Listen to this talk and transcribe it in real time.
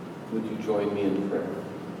Would you join me in prayer?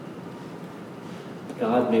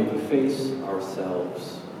 God, may we face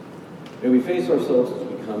ourselves. May we face ourselves as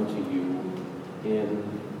we come to you in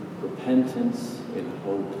repentance, in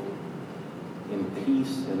hope, in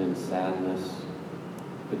peace and in sadness,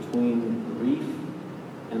 between grief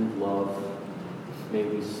and love. May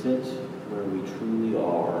we sit where we truly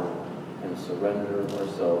are and surrender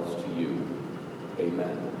ourselves to you.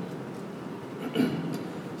 Amen.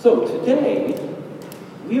 So today,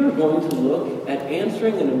 we are going to look at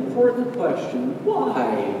answering an important question: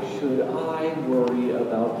 why should I worry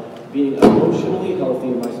about being emotionally healthy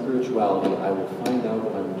in my spirituality? I will find out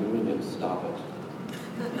what I'm doing and stop it.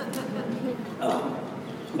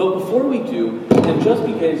 But before we do, and just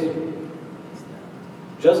in case,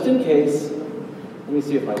 let me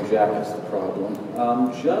see if my jack is the problem.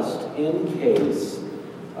 Just in case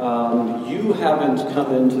you haven't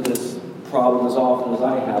come into this problem as often as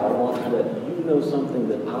I have, I want to let you know something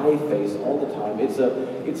that I face all the time.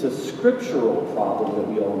 It's a scriptural problem that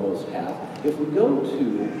we almost have. If we go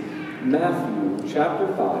to Matthew chapter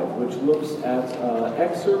 5, which looks at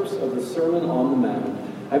excerpts of the Sermon on the Mount,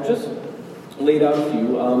 I've just laid out a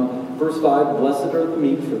few. Verse 5, blessed are the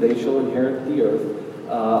meek, for they shall inherit the earth.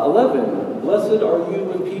 11, blessed are you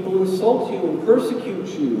when people insult you and persecute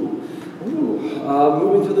you.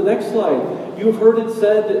 Moving to the next slide. You have heard it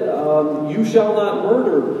said, you shall not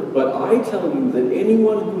murder, but I tell you that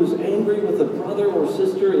anyone who is angry with a brother or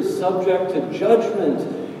sister is subject to judgment,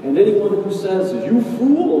 and anyone who says, you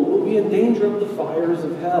fool, will be in danger of the fires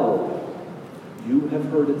of hell. You have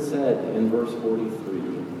heard it said in verse 43,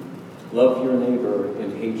 love your neighbor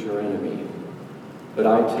and hate your enemy. But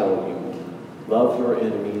I tell you, love your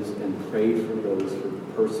enemies and pray for those who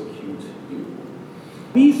persecute you.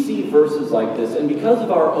 We see verses like this, and because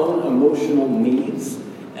of our own emotional needs,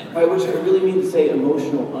 by which I really mean to say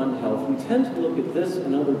emotional unhealth, we tend to look at this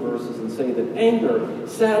and other verses and say that anger,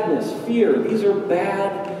 sadness, fear, these are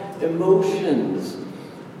bad emotions.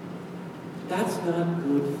 That's not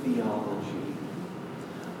good theology.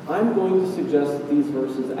 I'm going to suggest that these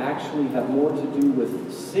verses actually have more to do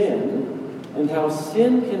with sin and how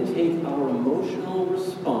sin can take our emotional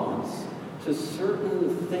response to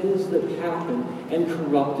certain things that happen and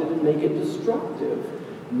corrupt it and make it destructive.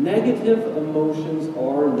 Negative emotions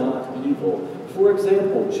are not evil. For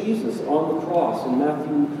example, Jesus on the cross in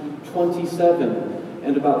Matthew 27,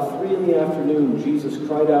 and about 3 in the afternoon, Jesus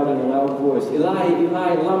cried out in a loud voice, Eli,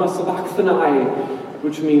 Eli, lama sabachthani,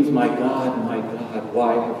 which means, my God,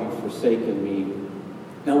 why have you forsaken me?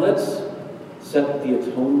 Now let's set the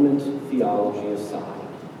atonement theology aside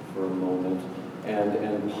for a moment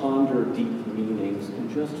and ponder deep meanings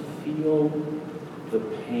and just feel the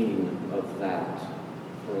pain of that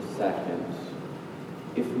for a second.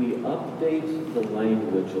 If we update the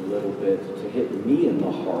language a little bit to hit me in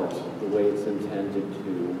the heart the way it's intended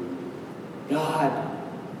to, God,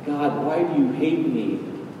 why do you hate me?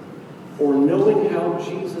 Or knowing how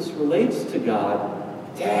Jesus relates to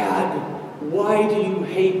God, Dad, why do you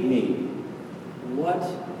hate me? What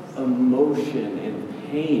emotion and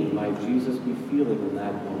pain might Jesus be feeling in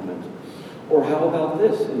that moment? Or how about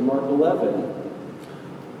this in Mark 11?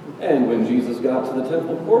 And when Jesus got to the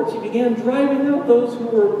temple courts, he began driving out those who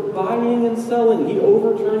were buying and selling. He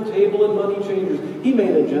overturned table and money changers. He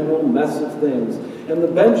made a general mess of things. And the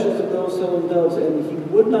benches of those selling doves. And he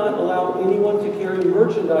would not allow anyone to carry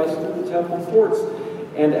merchandise through the temple courts.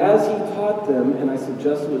 And as he taught them, and I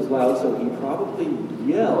suggest it was loud, so he probably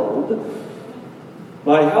yelled,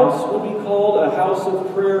 my house will be called a house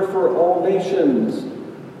of prayer for all nations.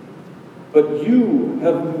 But you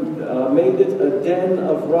have made it a den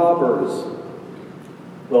of robbers.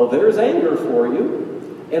 Well, there's anger for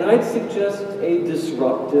you. And I'd suggest a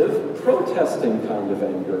disruptive, protesting kind of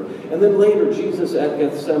anger. And then later, Jesus at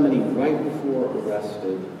Gethsemane, right before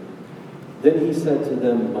arrested, then he said to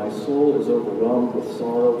them, my soul is overwhelmed with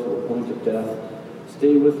sorrow to the point of death.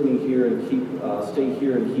 Stay with me here and stay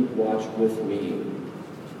here and keep watch with me.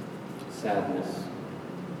 Sadness.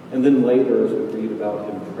 And then later, as we read about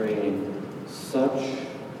him praying, such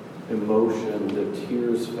emotion that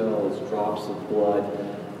tears fell as drops of blood.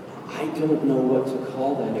 I don't know what to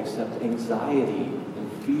call that except anxiety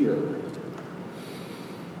and fear.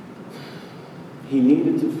 He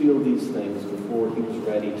needed to feel these things before he was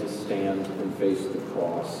ready to stand and face the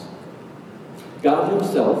cross. God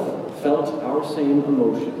himself felt our same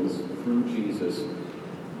emotions through Jesus.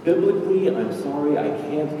 Biblically, I'm sorry, I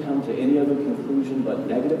can't come to any other conclusion, but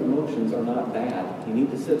negative emotions are not bad. You need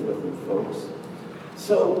to sit with them, folks.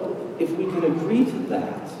 So, if we can agree to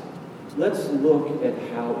that, let's look at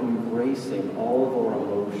how embracing all of our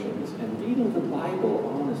emotions and reading the Bible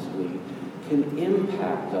honestly can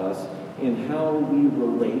impact us in how we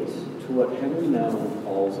relate to what Henry Nouwen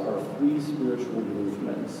calls our three spiritual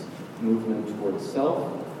movements: movement towards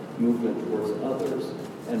self, movement towards others,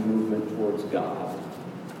 and movement towards God.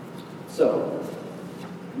 So,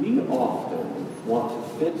 we often want to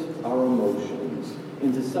fit our emotions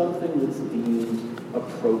into something that's deemed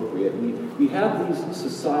appropriate. We have these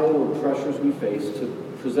societal pressures we face to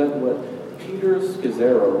present what Peter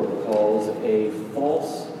Scazzaro calls a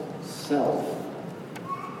false self.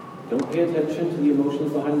 Don't pay attention to the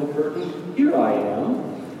emotions behind the curtain. Here I am.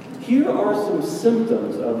 Here are some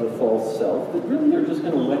symptoms of the false self that really are just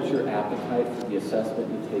going to whet your appetite for the assessment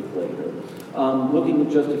you take later. Looking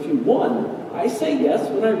at just a few. One, I say yes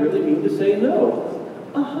when I really mean to say no.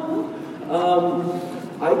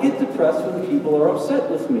 I get depressed when people are upset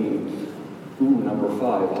with me. Number 5,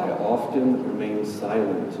 I often remain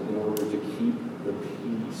silent in order to keep the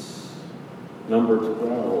peace. Number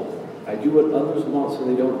 12, I do what others want so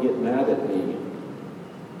they don't get mad at me.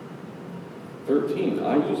 13,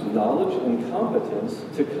 I use knowledge and competence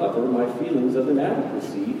to cover my feelings of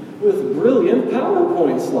inadequacy with brilliant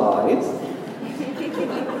PowerPoint slides.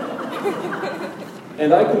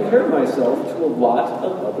 And I compare myself to a lot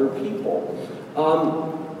of other people.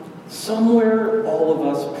 Somewhere, all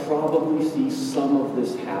of us probably see some of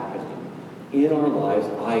this happening in our lives.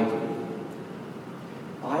 I do.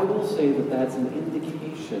 I will say that that's an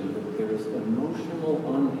indication that there is emotional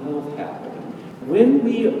unhealth happening. When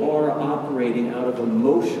we are operating out of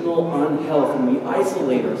emotional unhealth and we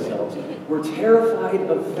isolate ourselves, we're terrified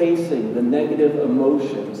of facing the negative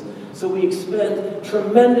emotions. So we expend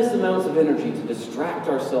tremendous amounts of energy to distract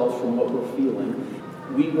ourselves from what we're feeling.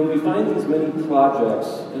 When we find these many projects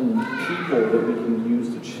and people that we can use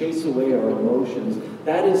to chase away our emotions,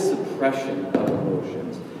 that is suppression of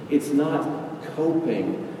emotions. It's not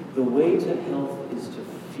coping. The way to health is to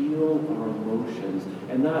feel our emotions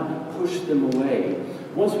and not push them away.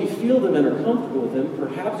 Once we feel them and are comfortable with them,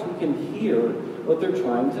 perhaps we can hear what they're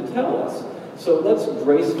trying to tell us. So let's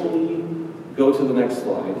gracefully go to the next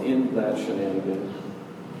slide in that shenanigan.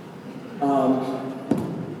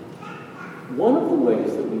 One of the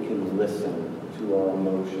ways that we can listen to our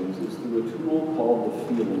emotions is through a tool called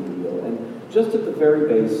the feeling wheel. And just at the very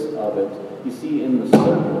base of it, you see in the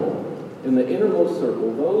circle, in the innermost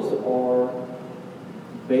circle, those are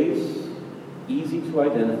base, easy to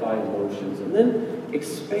identify emotions. And then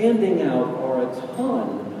expanding out are a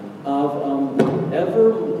ton of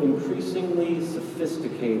ever increasingly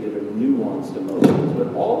sophisticated or nuanced emotions,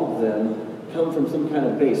 but all of them come from some kind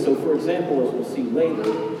of base. So for example, as we'll see later,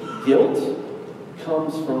 guilt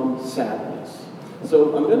comes from sadness.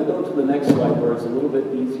 So I'm going to go to the next slide where it's a little bit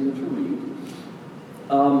easier to read.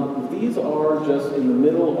 These are just in the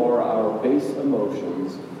middle are our base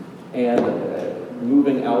emotions and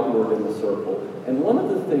moving outward in the circle. And one of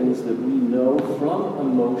the things that we know from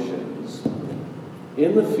emotions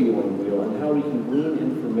in the feeling wheel and how we can glean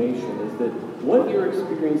information is that what you're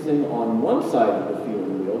experiencing on one side of the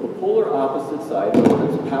feeling wheel, the polar opposite side, whether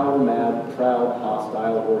it's power mad, proud,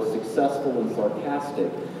 hostile, or successful and sarcastic,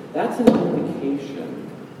 that's an indication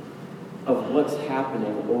of what's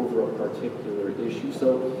happening over a particular issue.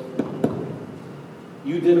 So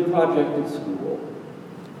you did a project at school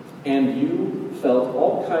and you felt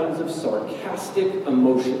all kinds of sarcastic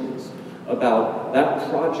emotions about that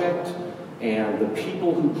project and the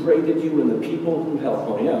people who graded you and the people who helped.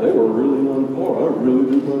 Oh yeah, they were really on par. I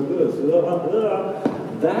really did like this.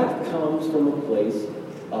 That comes from a place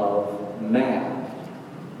of mad.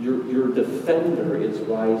 Your defender is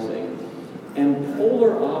rising. And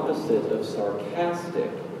polar opposite of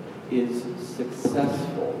sarcastic is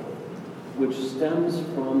successful, which stems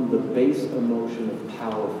from the base emotion of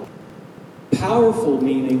powerful. Powerful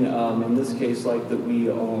meaning, in this case, like that we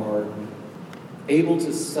are able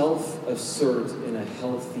to self-assert in a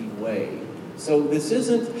healthy way. So this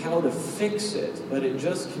isn't how to fix it, but it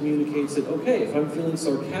just communicates that, okay, if I'm feeling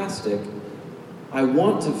sarcastic, I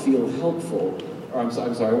want to feel helpful, or I'm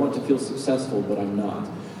sorry, I want to feel successful, but I'm not.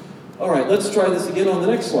 All right, let's try this again on the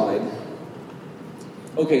next slide.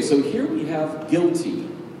 Okay, so here we have guilty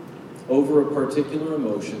over a particular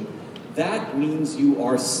emotion. That means you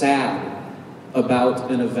are sad about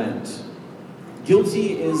an event.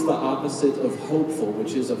 Guilty is the opposite of hopeful,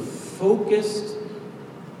 which is a focused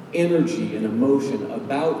energy and emotion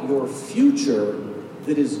about your future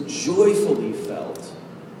that is joyfully felt.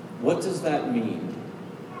 What does that mean?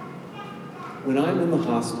 When I'm in the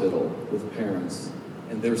hospital with parents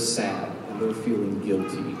and they're sad and they're feeling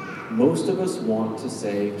guilty, most of us want to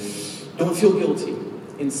say, don't feel guilty.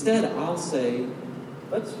 Instead, I'll say,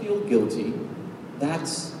 let's feel guilty.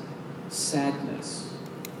 That's sadness.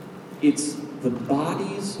 It's the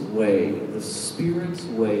body's way, the spirit's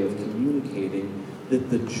way of communicating that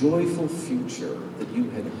the joyful future that you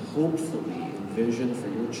had hopefully envisioned for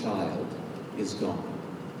your child is gone.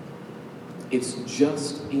 It's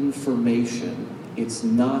just information. It's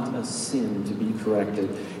not a sin to be corrected.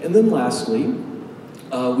 And then lastly,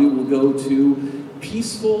 we will go to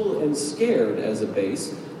peaceful and scared as a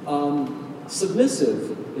base.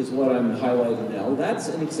 Submissive is what I'm highlighting now. That's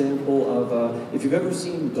an example of, if you've ever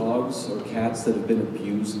seen dogs or cats that have been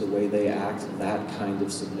abused, the way they act, that kind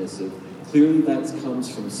of submissive. Clearly that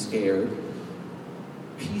comes from scared.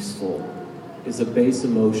 Peaceful is a base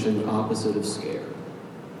emotion opposite of scared.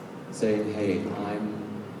 Saying, hey, I'm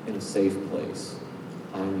in a safe place.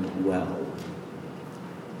 I'm well.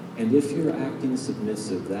 And if you're acting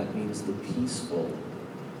submissive, that means the peaceful,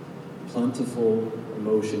 plentiful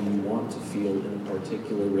emotion you want to feel in a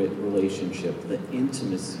particular relationship, the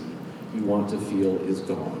intimacy you want to feel is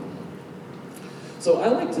gone. So I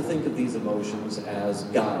like to think of these emotions as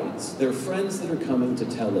guides. They're friends that are coming to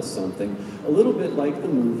tell us something, a little bit like the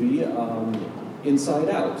movie Inside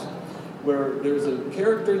Out, where there's a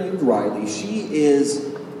character named Riley. She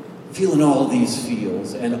is feeling all these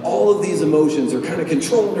feels, and all of these emotions are kind of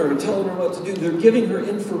controlling her and telling her what to do. They're giving her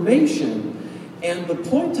information. And the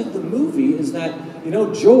point of the movie is that,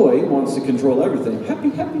 joy wants to control everything.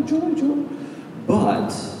 Happy, happy, joy, joy.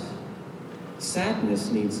 But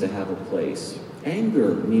sadness needs to have a place.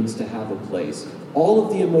 Anger needs to have a place. All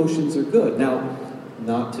of the emotions are good. Now,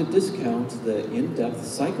 not to discount the in-depth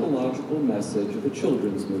psychological message of a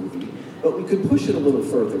children's movie, but we could push it a little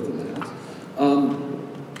further than that.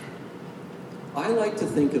 I like to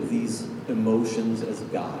think of these emotions as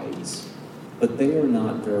guides, but they are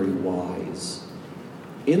not very wise.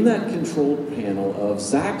 In that control panel of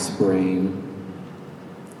Zach's brain,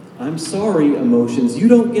 I'm sorry, emotions, you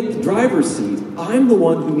don't get the driver's seat. I'm the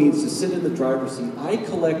one who needs to sit in the driver's seat. I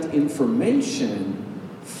collect information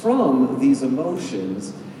from these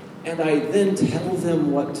emotions, and I then tell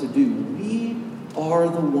them what to do. We are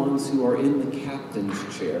the ones who are in the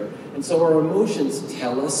captain's chair. And so our emotions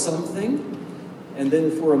tell us something, and then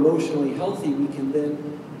if we're emotionally healthy, we can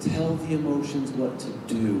then tell the emotions what to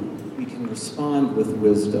do. We can respond with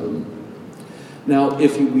wisdom. Now,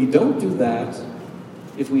 if we don't do that,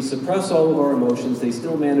 if we suppress all of our emotions, they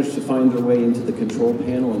still manage to find their way into the control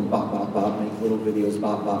panel and bop, bop, bop, make little videos,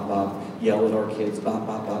 bop, bop, bop, yell at our kids, bop,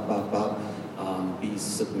 bop, bop, bop, bop, be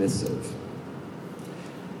submissive.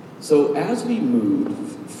 So as we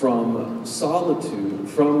move from solitude,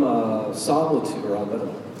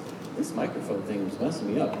 this microphone thing is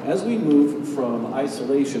messing me up. As we move from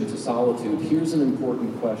isolation to solitude, here's an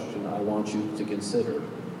important question I want you to consider.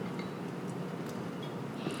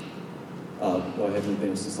 Go ahead and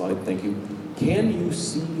advance the slide, thank you. Can you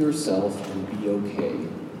see yourself and be okay?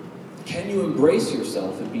 Can you embrace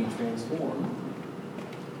yourself and be transformed?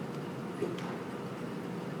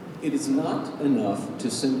 It is not enough to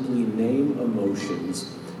simply name emotions.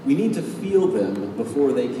 We need to feel them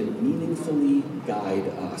before they can meaningfully guide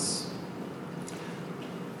us.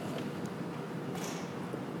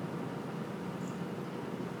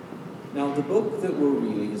 Now, the book that we're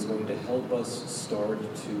reading is going to help us start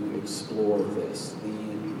to explore this.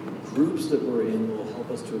 The groups that we're in will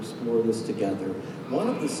help us to explore this together. One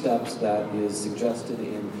of the steps that is suggested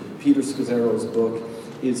in Peter Scazzero's book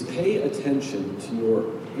is pay attention to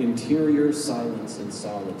your interior silence and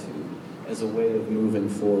solitude as a way of moving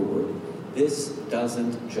forward. This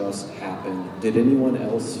doesn't just happen. Did anyone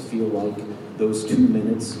else feel like those 2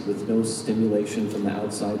 minutes with no stimulation from the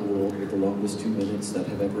outside world were the longest 2 minutes that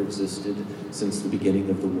have ever existed since the beginning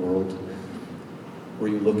of the world? Were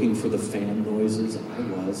you looking for the fan noises?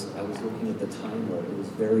 I was looking at the timer. It was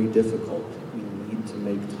very difficult. We need to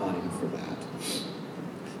make time for that.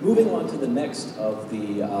 Moving on to the next of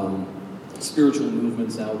the spiritual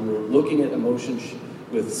movements now, we were looking at emotions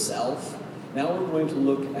with self. Now we're going to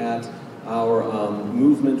look at our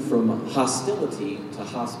movement from hostility to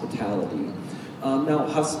hospitality. Now,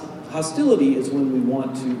 hostility is when we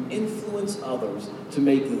want to influence others to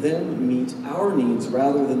make them meet our needs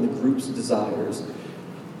rather than the group's desires.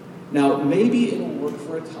 Now, maybe it'll work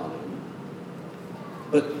for a time,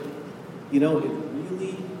 but,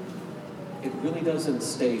 it really doesn't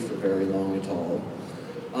stay for very long at all.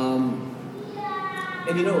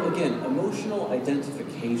 Again, emotional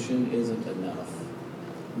identification isn't enough.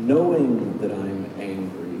 Knowing that I'm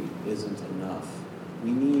angry isn't enough.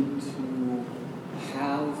 We need to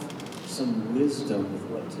have some wisdom with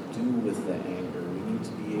what to do with the anger. We need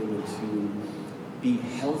to be able to be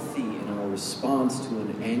healthy in our response to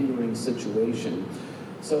an angering situation.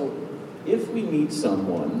 So if we meet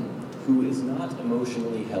someone who is not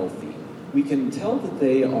emotionally healthy, we can tell that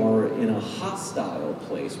they are in a hostile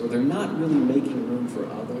place where they're not really making room for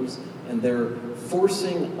others, and they're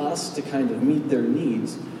forcing us to kind of meet their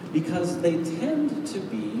needs because they tend to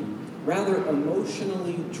be rather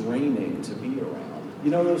emotionally draining to be around.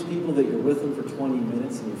 You know those people that you're with them for 20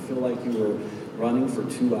 minutes and you feel like you were running for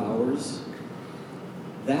 2 hours?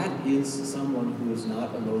 That is someone who is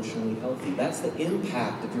not emotionally healthy. That's the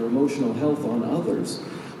impact of your emotional health on others.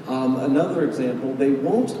 Another example, they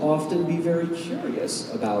won't often be very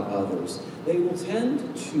curious about others. They will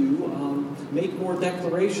tend to make more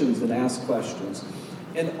declarations than ask questions.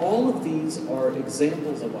 And all of these are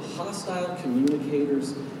examples of hostile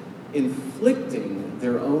communicators inflicting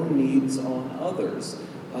their own needs on others.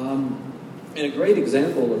 And a great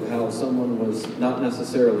example of how someone was not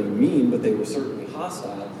necessarily mean, but they were certainly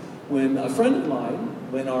hostile, when a friend of mine,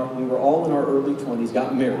 when we were all in our early 20s,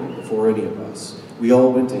 got married before any of us. We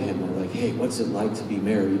all went to him and were like, hey, what's it like to be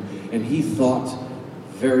married? And he thought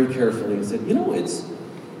very carefully and said, it's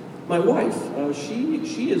my wife.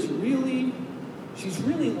 She's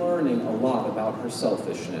really learning a lot about her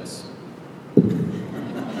selfishness.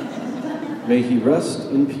 May he rest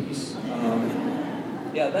in peace.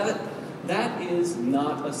 That is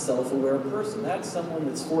not a self-aware person. That's someone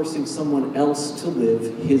that's forcing someone else to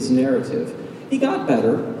live his narrative. He got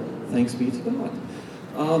better, thanks be to God.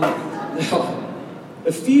 Now,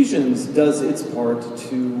 Ephesians does its part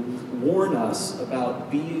to warn us about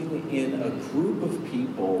being in a group of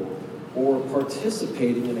people or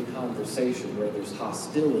participating in a conversation where there's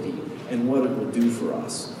hostility and what it will do for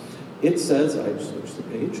us. It says, I switched the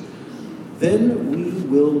page, then we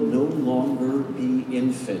will no longer be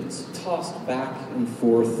infants, tossed back and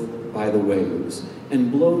forth by the waves,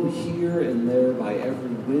 and blown here and there by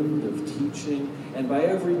every wind of teaching, and by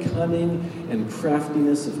every cunning and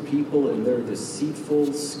craftiness of people and their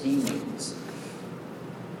deceitful schemings.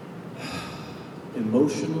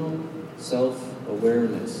 Emotional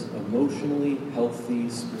self-awareness, emotionally healthy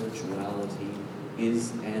spirituality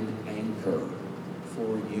is an anchor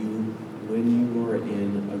for you when you are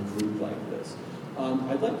in a group like this.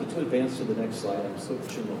 I'd like you to advance to the next slide. I'm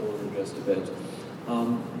switching the order just a bit.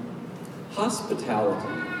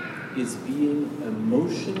 Hospitality is being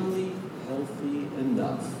emotionally healthy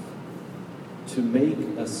enough to make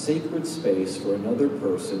a sacred space for another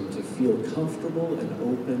person to feel comfortable and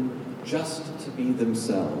open just to be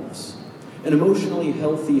themselves. An emotionally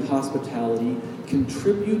healthy hospitality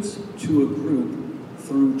contributes to a group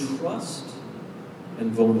through trust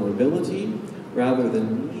and vulnerability rather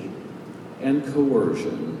than need and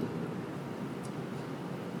coercion.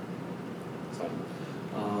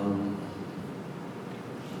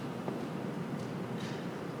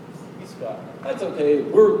 That's okay.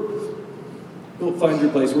 You'll find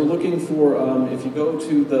your place. We're looking for, if you go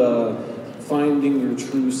to the Finding Your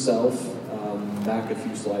True Self, back a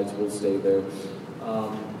few slides, we'll stay there.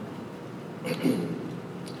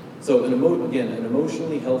 So, an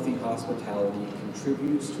emotionally healthy hospitality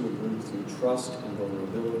contributes to a group through trust and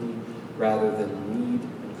vulnerability rather than need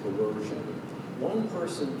and coercion. One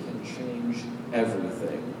person can change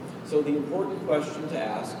everything. So the important question to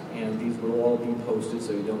ask, and these will all be posted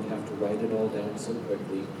so you don't have to write it all down so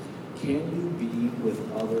quickly, can you be with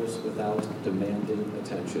others without demanding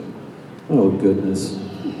attention? Oh, goodness.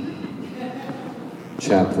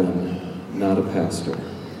 Chaplain, not a pastor.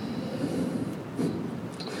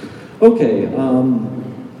 Okay,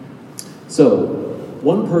 so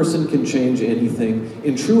one person can change anything.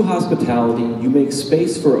 In true hospitality, you make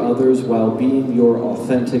space for others while being your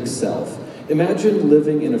authentic self. Imagine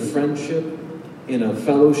living in a friendship, in a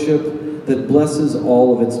fellowship that blesses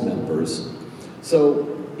all of its members.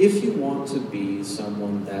 So if you want to be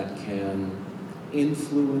someone that can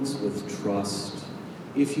influence with trust,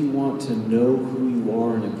 if you want to know who you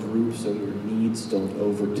are in a group so your needs don't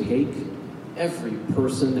overtake every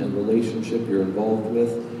person and relationship you're involved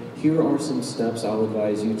with, here are some steps I'll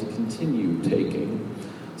advise you to continue taking.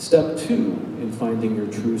 Step 2 in finding your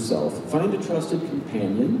true self. Find a trusted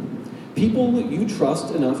companion, people that you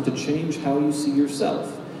trust enough to change how you see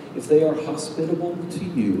yourself. If they are hospitable to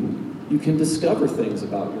you, you can discover things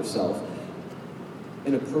about yourself.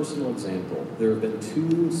 In a personal example, there have been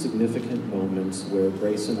 2 significant moments where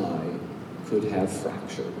Grace and I could have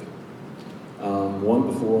fractured. One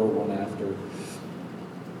before, one after.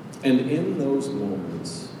 And in those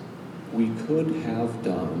moments, we could have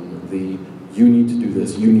done the, you need to do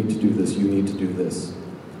this, you need to do this, you need to do this.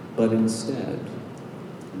 But instead,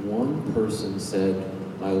 one person said,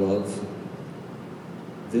 my love,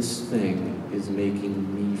 this thing is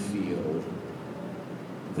making me feel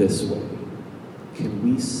this way. Can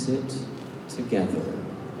we sit together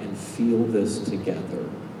and feel this together?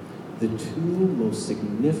 the two most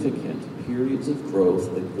significant periods of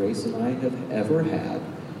growth that Grace and I have ever had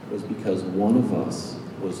was because one of us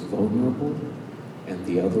was vulnerable and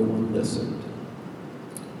the other one listened.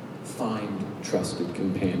 Find trusted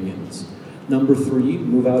companions. Number 3,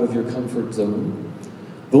 move out of your comfort zone.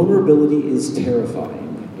 Vulnerability is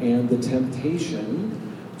terrifying, and the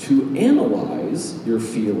temptation to analyze your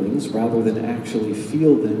feelings rather than actually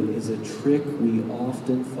feel them is a trick we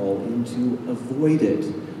often fall into. Avoid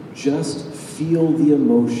it. Just feel the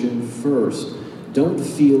emotion first. Don't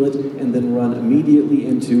feel it and then run immediately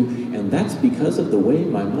into, and that's because of the way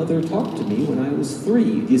my mother talked to me when I was 3.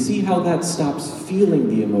 Do you see how that stops feeling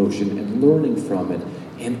the emotion and learning from it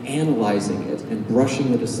and analyzing it and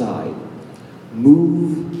brushing it aside?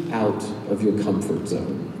 Move out of your comfort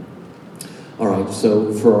zone. All right,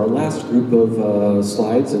 so for our last group of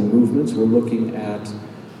slides and movements, we're looking at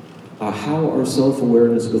how our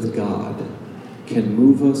self-awareness with God can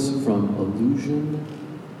move us from illusion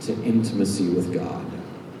to intimacy with God.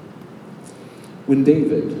 When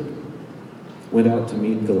David went out to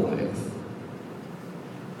meet Goliath,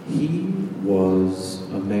 he was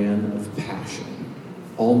a man of passion,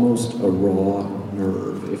 almost a raw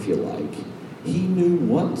nerve, if you like. He knew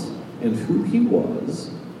what and who he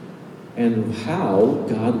was and how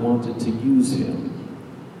God wanted to use him.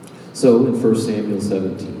 So in 1 Samuel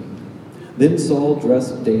 17, then Saul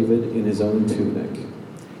dressed David in his own tunic.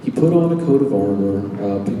 He put on a coat of armor.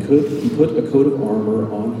 He put a coat of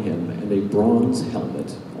armor on him and a bronze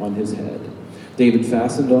helmet on his head. David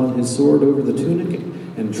fastened on his sword over the tunic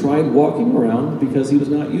and tried walking around because he was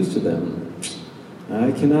not used to them.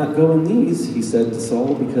 I cannot go in these, he said to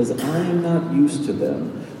Saul, because I am not used to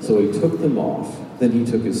them. So he took them off. Then he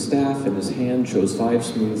took his staff in his hand, chose 5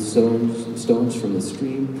 smooth stones from the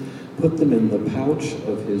stream, put them in the pouch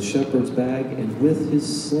of his shepherd's bag, and with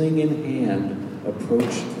his sling in hand,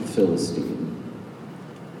 approached the Philistine.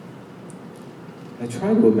 I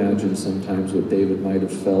try to imagine sometimes what David might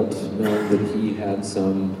have felt, knowing that he had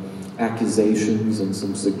some accusations and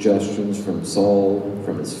some suggestions from Saul,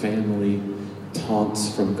 from his family,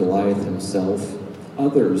 taunts from Goliath himself,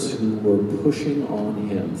 others who were pushing on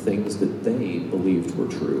him things that they believed were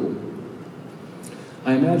true.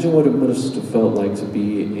 I imagine what it must have felt like to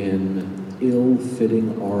be in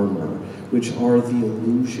ill-fitting armor, which are the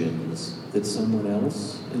illusions that someone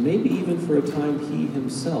else, and maybe even for a time he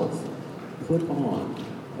himself, put on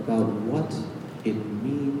about what it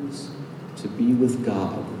means to be with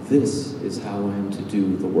God. This is how I am to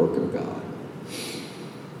do the work of God.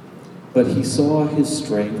 But he saw his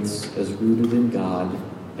strengths as rooted in God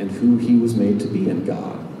and who he was made to be in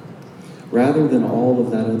God, rather than all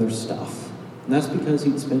of that other stuff. And that's because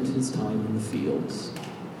he'd spent his time in the fields.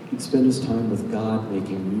 He'd spent his time with God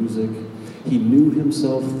making music. He knew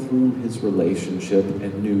himself through his relationship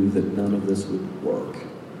and knew that none of this would work.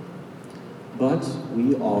 But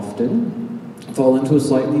we often fall into a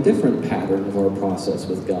slightly different pattern of our process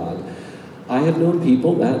with God. I have known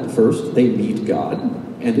people that first they meet God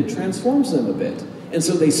and it transforms them a bit. And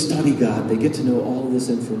so they study God, they get to know all this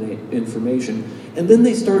information, and then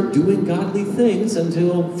they start doing godly things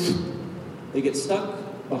until they get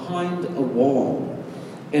stuck behind a wall.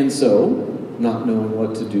 And so, not knowing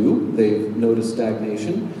what to do, they've noticed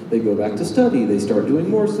stagnation, they go back to study, they start doing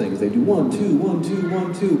more things. They do 1, 2, 1, 2,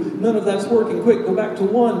 1, 2. None of that's working. Quick, go back to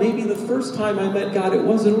 1. Maybe the first time I met God, it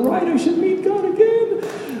wasn't right. I should meet God again.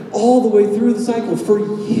 All the way through the cycle. For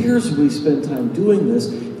years we spend time doing this,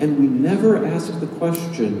 and we never ask the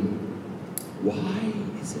question, why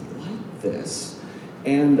is it like this?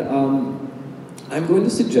 And I'm going to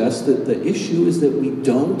suggest that the issue is that we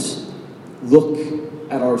don't look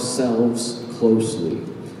at ourselves closely.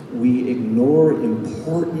 We ignore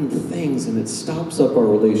important things, and it stops up our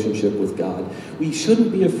relationship with God. We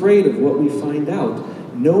shouldn't be afraid of what we find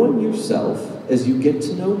out. Knowing yourself as you get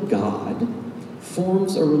to know God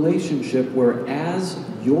forms a relationship where as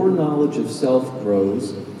your knowledge of self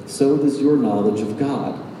grows, so does your knowledge of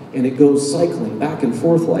God. And it goes cycling back and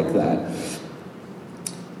forth like that.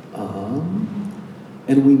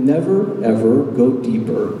 And we never, ever go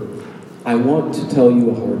deeper. I want to tell you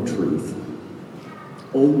a hard truth.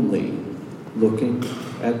 Only looking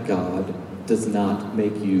at God does not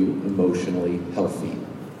make you emotionally healthy.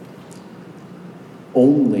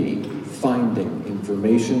 Only finding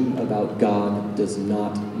information about God does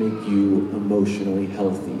not make you emotionally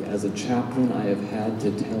healthy. As a chaplain, I have had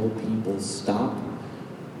to tell people, stop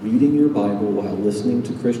reading your Bible while listening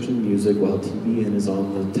to Christian music while TBN is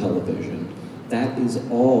on the television. That is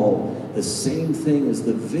all the same thing as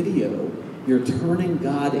the video. You're turning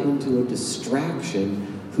God into a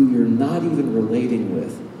distraction who you're not even relating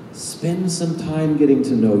with. spend some time getting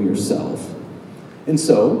to know yourself. And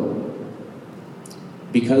so,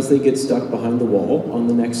 because they get stuck behind the wall on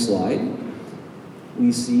the next slide,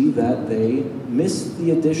 we see that they miss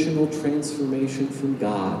the additional transformation from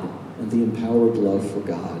God and the empowered love for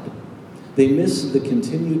God. They miss the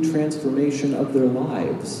continued transformation of their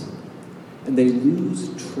lives, and they lose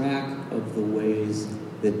track of the ways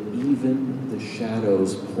that even the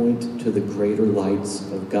shadows point to the greater lights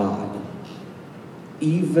of God.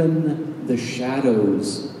 Even the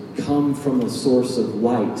shadows come from a source of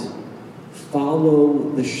light.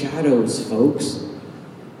 Follow the shadows, folks.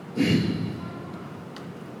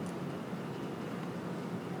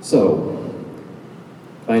 So,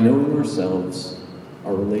 by knowing ourselves,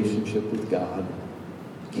 our relationship with God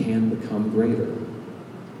can become greater.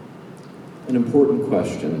 An important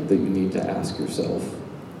question that you need to ask yourself: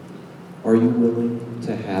 are you willing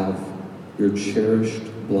to have your cherished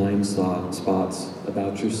blind spots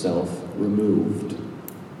about yourself removed?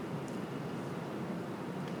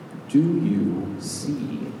 Do you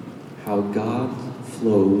see how God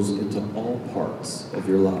flows into all parts of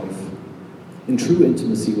your life? In true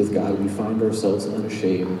intimacy with God, we find ourselves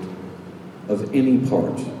unashamed of any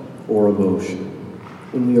part or emotion.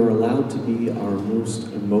 When we are allowed to be our most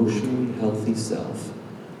emotionally healthy self,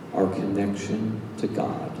 our connection to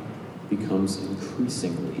God becomes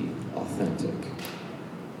increasingly authentic.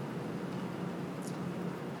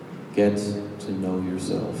 Get to know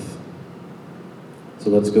yourself. So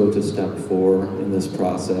let's go to step 4 in this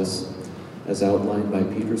process, as outlined by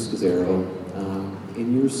Peter Scazzaro.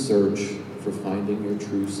 In your search for finding your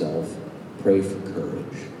true self, pray for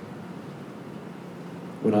courage.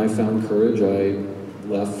 When I found courage, I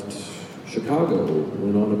left Chicago,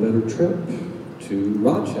 went on a better trip to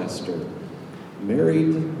Rochester,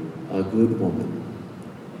 married a good woman.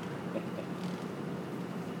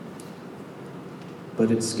 But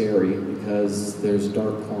it's scary because there's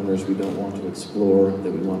dark corners we don't want to explore,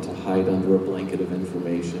 that we want to hide under a blanket of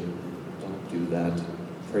information. Don't do that.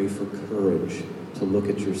 Pray for courage to look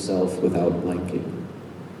at yourself without blinking.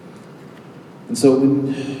 And so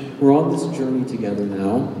when we're on this journey together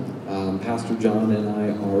now, Pastor John and I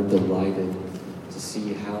are delighted to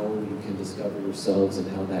see how you can discover yourselves and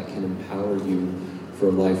how that can empower you for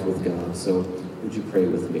a life with God. So would you pray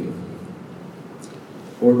with me?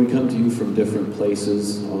 Lord, we come to you from different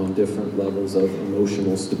places on different levels of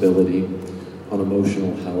emotional stability, on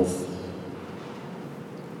emotional health.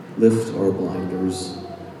 Lift our blinders.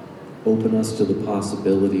 Open us to the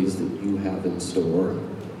possibilities that you have in store.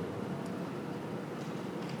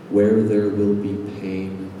 Where there will be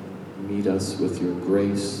pain, meet us with your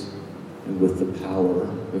grace and with the power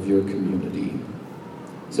of your community.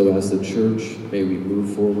 So as the church, may we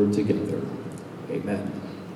move forward together. Amen.